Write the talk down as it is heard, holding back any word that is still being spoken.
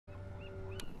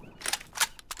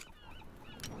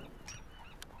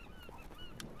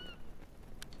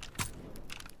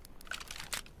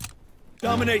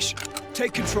Domination.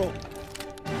 Take control.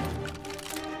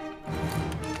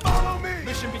 Follow me!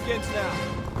 Mission begins now.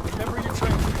 Remember your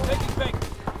training. Taking Baker.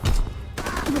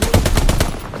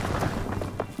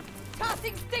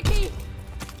 Tossing sticky!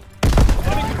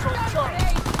 Enemy control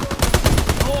Charlie.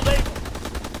 Hold Able.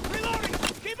 Reloading!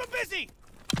 Keep him busy!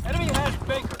 Enemy has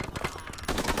Baker.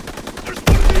 There's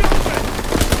one in the open!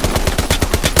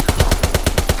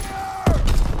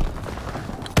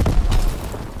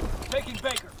 Taking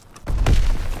Baker.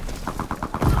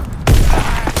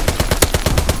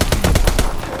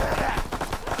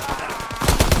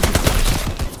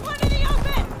 One in the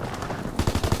open!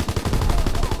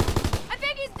 I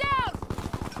think he's down!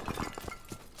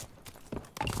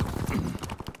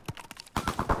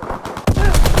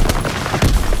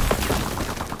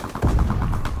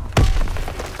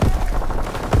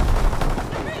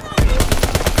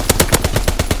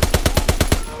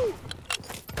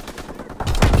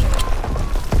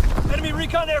 Enemy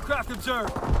recon aircraft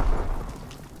observed.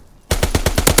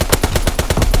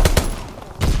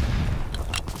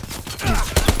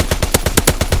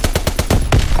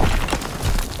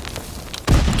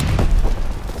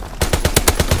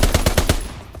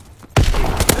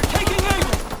 They're taking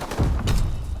Able.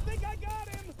 I think I got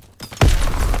him!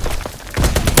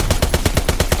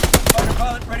 Fighter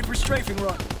pilot ready for strafing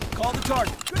run. Call the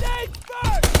target. Grenade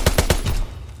first!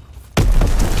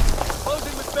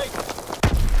 Closing with Baker.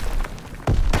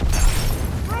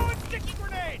 Throw a sticky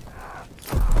grenade!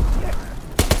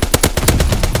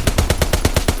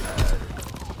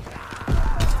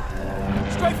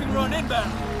 Strafing run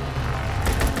inbound.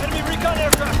 Enemy recon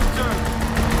aircraft observed.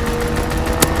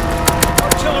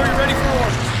 Artillery ready for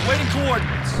orders. Waiting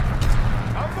coordinates.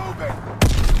 I'm moving!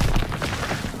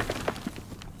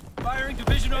 Firing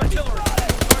division artillery.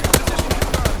 Target position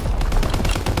confirmed.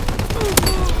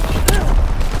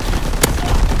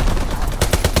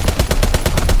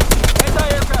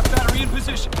 Anti-aircraft battery in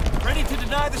position. Ready to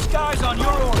deny the skies on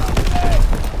your order.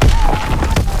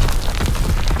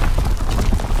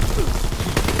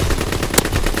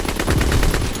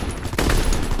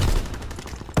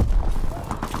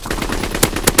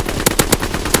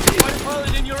 Fighter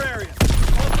pilot in your area.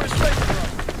 Call for a strafing run.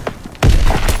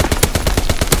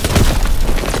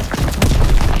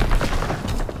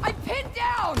 I'm pinned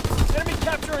down! Enemy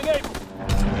capturing Able.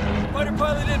 Fighter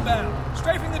pilot inbound.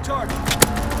 Strafing the target.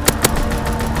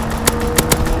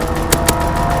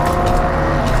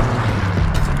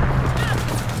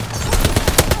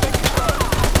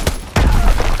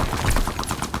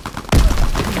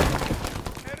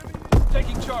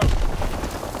 Taking Charlie.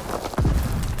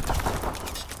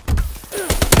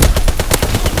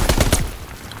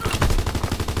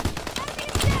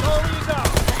 Charlie is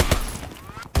out.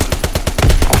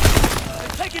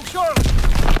 They're taking Charlie.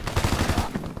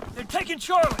 They're taking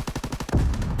Charlie.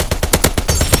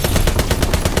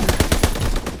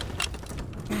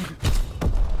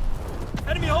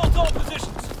 Enemy holds all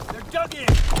positions. They're dug in.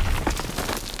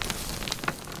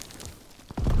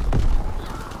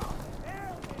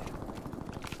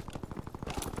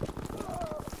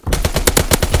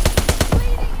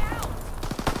 Bleeding out!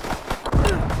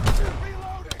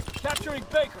 Reloading! Capturing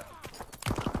Baker.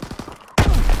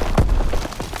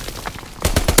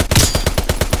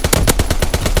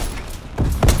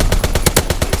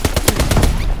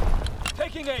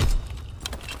 Taking aim.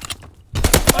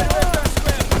 Fighter aircraft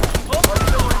scrambled. Both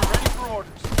artillery ready for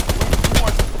orders. Moving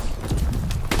towards us.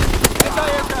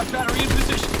 Anti-aircraft battery in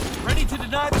position. Ready to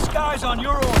deny the skies on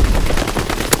your order.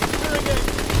 Clearing aim.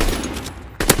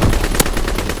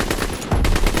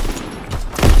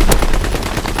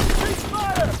 Cease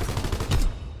fire!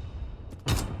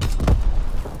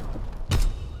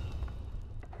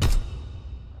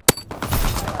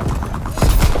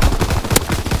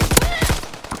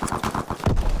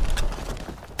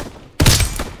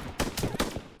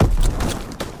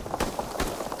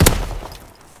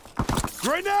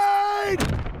 Grenade!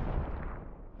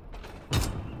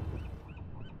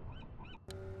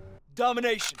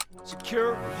 Domination.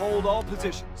 Secure and hold all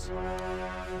positions.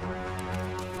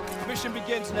 Mission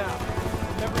begins now.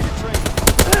 Remember your training.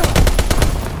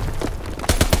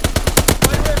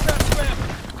 Fighter aircraft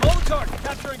scrambled. Call the target.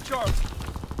 Capturing Charlie.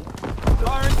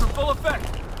 Firing for full effect.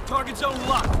 Target zone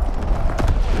locked.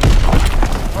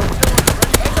 Artillery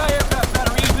ready. Anti-aircraft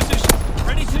battery in position.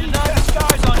 Ready to deny the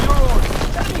skies on your order.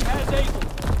 Enemy has Able.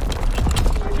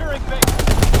 Securing Baker.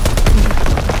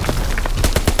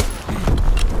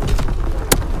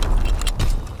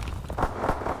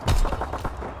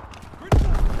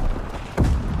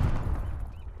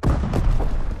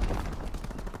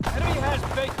 Enemy has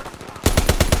Baker.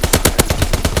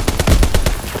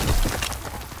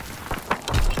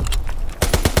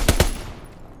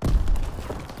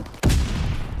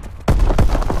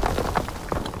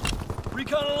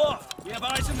 We have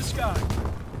eyes in the sky.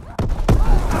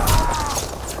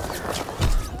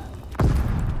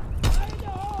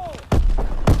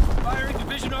 Firing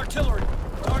division artillery.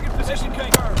 Target position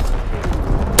confirmed.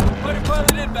 Fighter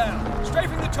pilot inbound.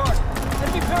 Strafing the target.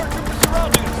 Enemy paratroopers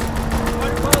surrounding us.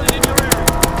 Fighter pilot in your area.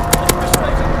 Over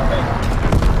strafing your vehicle.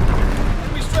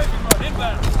 Enemy strafing run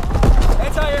inbound.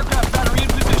 Anti-aircraft battery in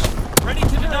position. Ready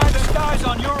to deny the skies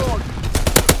on your order.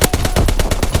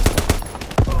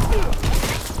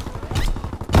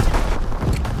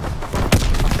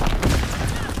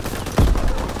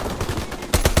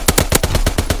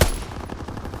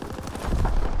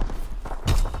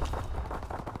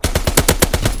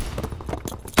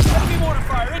 Enemy mortar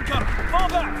fire incoming. Fall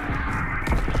back.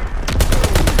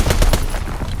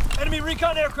 Enemy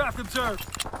recon aircraft observed.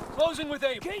 Closing with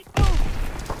Able.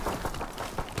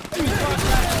 Enemy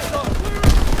contact is up.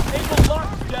 Able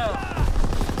locked down.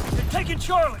 They're taking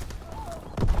Charlie.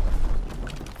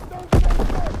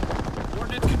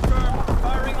 Coordinates confirmed.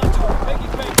 Firing on target.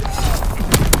 Making base.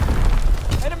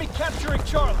 Enemy capturing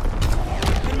Charlie.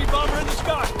 Enemy bomber in the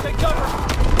sky. Take cover.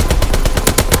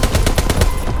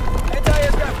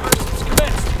 Anti-aircraft bursts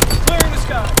commenced. Clearing the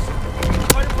skies.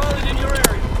 Fighter pilot in your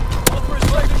area. All for his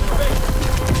legs in your base.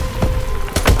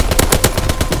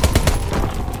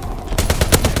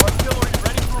 Artillery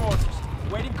ready for orders.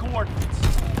 Waiting coordinates.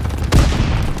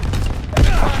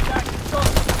 Enemy contact in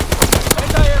Charlie.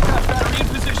 Anti-aircraft battery in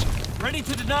position. Ready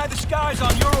to deny the skies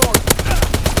on your order.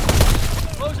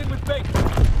 Closing with Baker.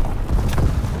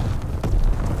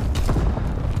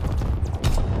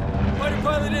 Fighter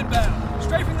pilot inbound.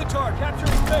 Strafing the target.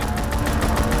 Capturing Baker.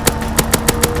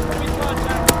 Enemy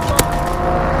contact with Charlie.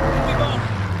 Enemy bomber.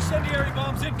 Incendiary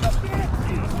bombs incoming.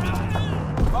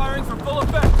 Firing for full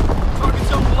effect. Target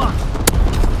zone blocked.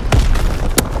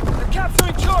 They're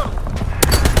capturing Charlie.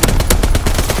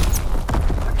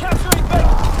 They're capturing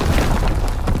Baker.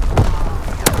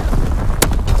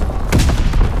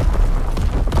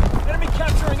 Enemy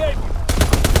capturing Able.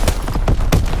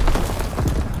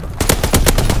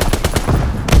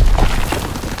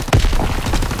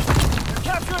 They're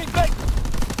capturing Baker.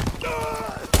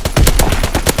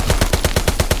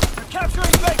 They're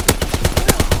capturing Baker.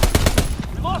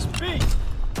 We lost B.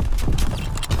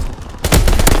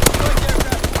 Strike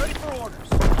aircraft ready for orders.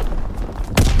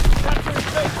 Capturing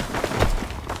Baker.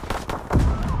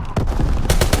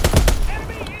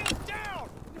 Enemy is down!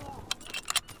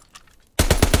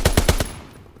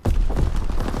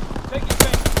 Taking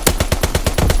Baker.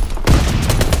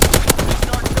 Division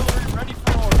artillery ready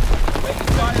for orders. Taking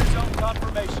fire zone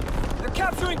confirmation. They're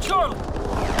capturing Charlie.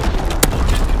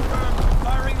 Coordinates confirmed.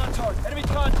 Firing on target. Enemy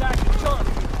contact at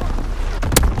Charlie.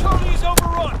 Charlie is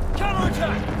overrun.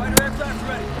 Counterattack. Fighter aircraft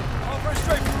ready. Call for a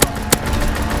strafing run.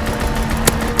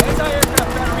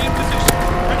 Anti-aircraft battery in position.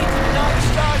 Ready to deny the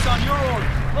skies on your order.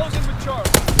 Closing with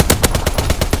Charlie.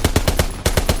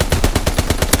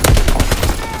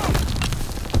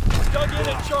 Dug in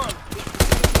at Charlie.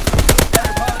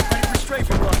 Fighter pilot ready for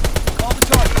strafing run. Call the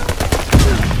target.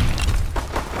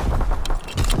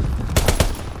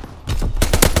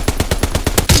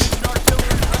 Division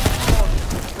artillery ready for orders.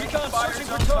 Recon searching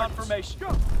for target. Confirmation.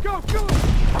 Go!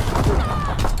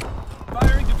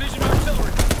 Firing division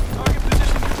artillery. Target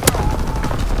position confirmed.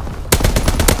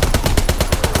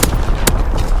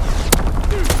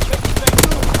 Taking base.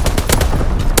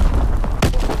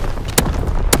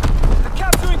 They're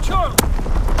capturing Charlie.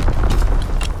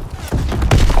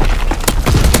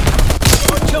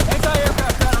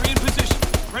 Anti-aircraft battery in position.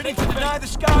 Ready to deny the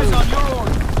skies on your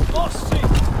order. Lost C.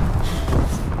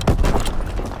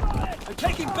 They're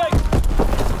taking Baker.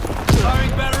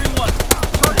 Firing battery 1.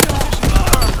 Target position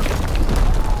confirmed.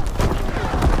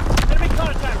 Enemy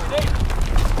contact at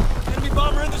 8. Enemy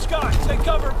bomber in the sky. Take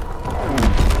cover.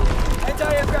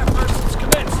 Anti-aircraft bursts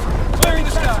commenced. Clearing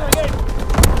the sky.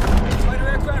 Fighter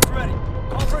aircraft ready.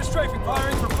 Call for a strafing.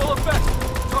 Firing for full effect.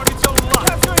 Target zone locked.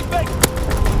 Capturing Baker.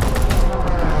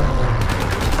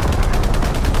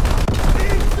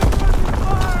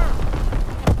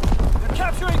 They're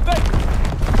capturing Baker.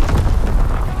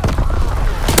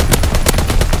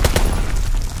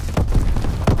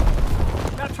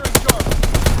 Capturing Charlie.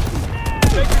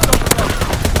 Baker's overrun.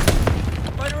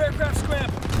 Fighter aircraft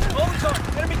scramble. Low target.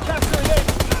 Enemy capturing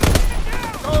Able.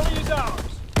 Charlie is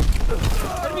ours.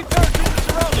 Enemy paratroopers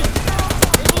surrounding us.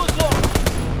 Able is lost.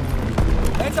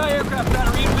 Anti-aircraft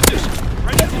battery in position.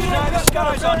 Ready to deny the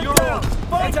skies on your order.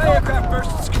 Anti-aircraft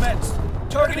bursts commenced.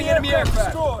 Targeting enemy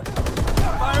aircraft. Destroyed.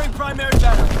 Firing primary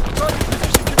battery. Target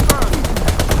position confirmed.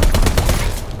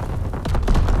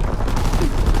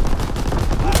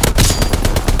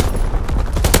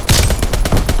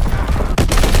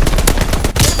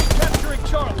 Enemy capturing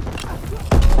Charlie.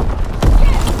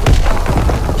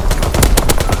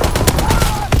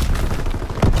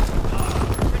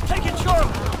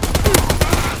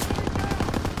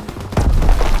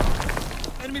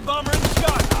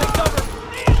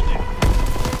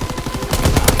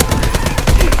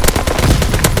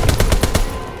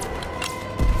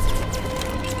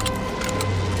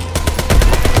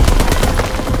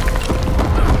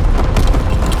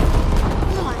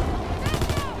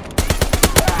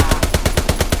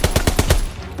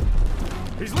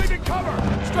 He's leaving cover!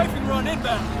 Strafing run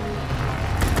inbound.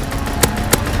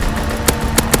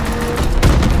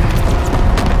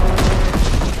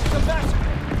 It's a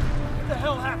massacre. What the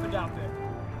hell happened out there?